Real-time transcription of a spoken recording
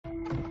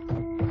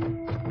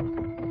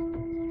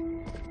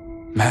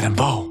Madame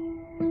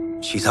Bo.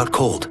 She's out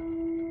cold.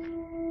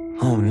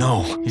 Oh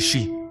no, is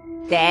she?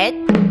 Dead?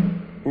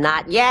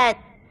 Not yet.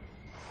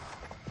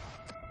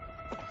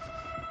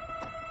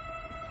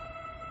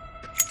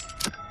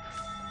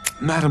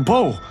 Madame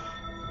Bo,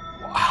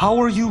 how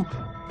are you?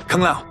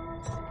 Kung Lao.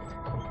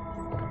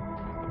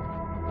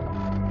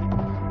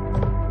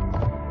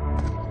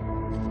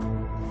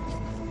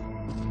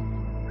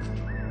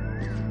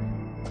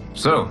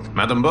 So,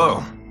 Madame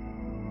Bo,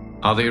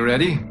 are they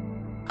ready?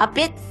 A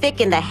bit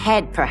thick in the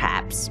head,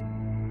 perhaps.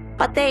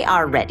 But they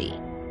are ready.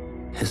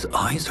 His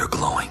eyes are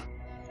glowing.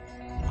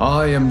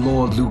 I am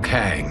Lord Liu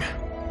Kang,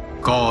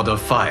 God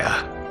of Fire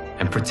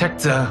and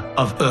Protector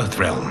of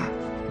Earthrealm.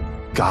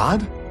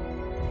 God?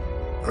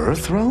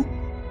 Earthrealm?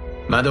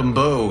 Madame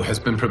Bo has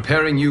been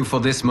preparing you for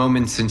this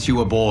moment since you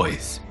were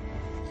boys.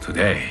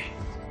 Today,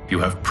 you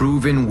have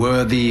proven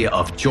worthy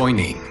of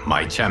joining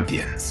my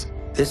champions.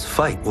 This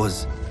fight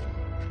was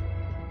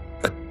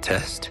a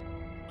test?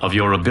 Of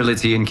your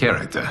ability and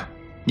character,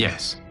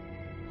 yes.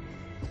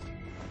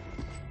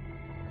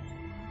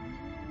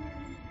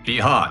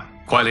 Ihan,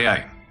 Kuai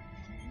Liang.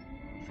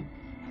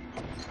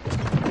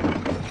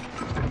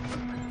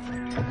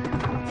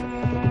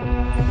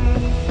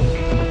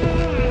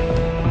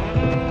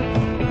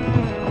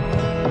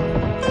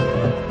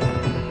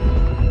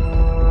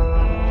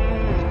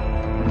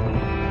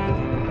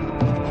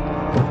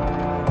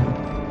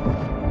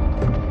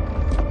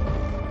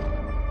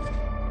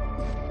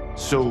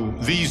 So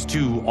these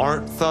two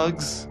aren't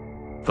thugs?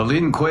 The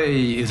Lin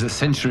Kuei is a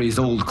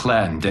centuries-old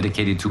clan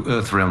dedicated to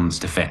Earthrealm's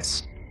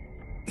defense.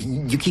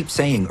 You keep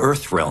saying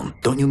Earthrealm.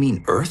 Don't you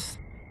mean Earth?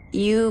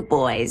 You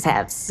boys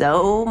have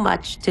so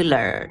much to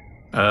learn.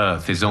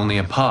 Earth is only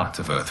a part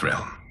of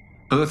Earthrealm.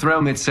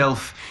 Earthrealm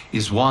itself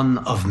is one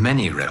of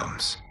many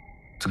realms.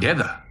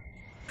 Together,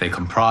 they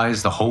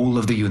comprise the whole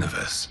of the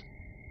universe.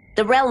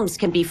 The realms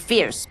can be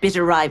fierce,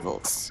 bitter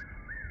rivals.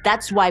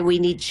 That's why we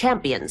need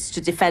champions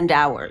to defend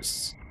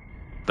ours.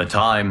 The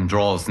time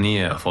draws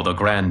near for the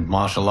grand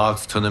martial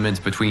arts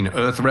tournament between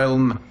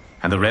Earthrealm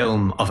and the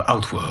realm of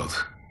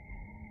Outworld.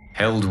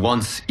 Held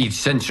once each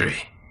century,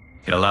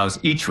 it allows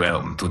each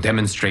realm to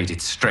demonstrate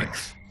its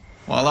strength.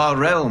 While our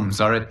realms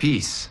are at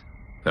peace,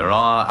 there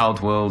are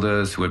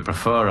Outworlders who would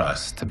prefer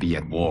us to be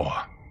at war.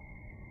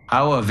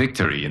 Our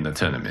victory in the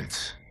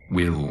tournament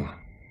will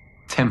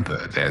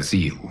temper their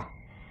zeal.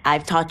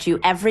 I've taught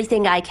you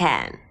everything I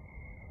can.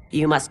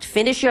 You must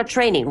finish your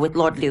training with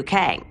Lord Liu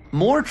Kang.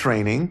 More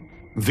training?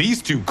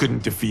 These two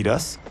couldn't defeat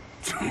us.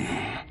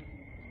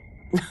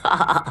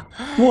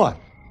 What?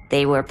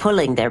 They were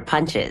pulling their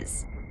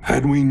punches.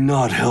 Had we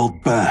not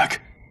held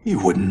back, you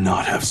would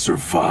not have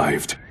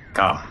survived.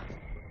 Come.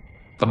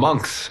 The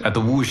monks at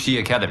the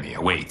Wuxi Academy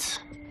await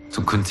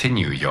to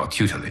continue your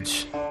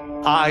tutelage.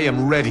 I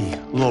am ready,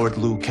 Lord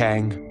Liu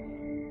Kang.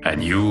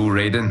 And you,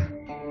 Raiden?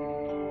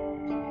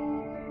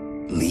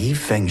 Leave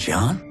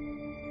Fengjian?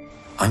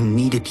 I'm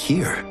needed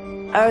here.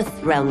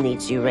 Earthrealm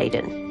needs you,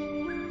 Raiden.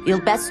 You'll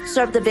best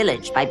serve the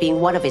village by being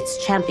one of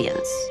its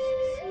champions.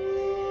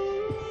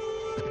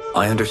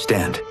 I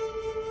understand.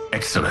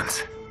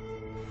 Excellent.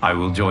 I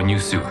will join you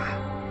soon.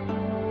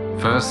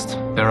 First,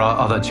 there are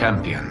other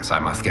champions I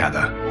must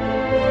gather.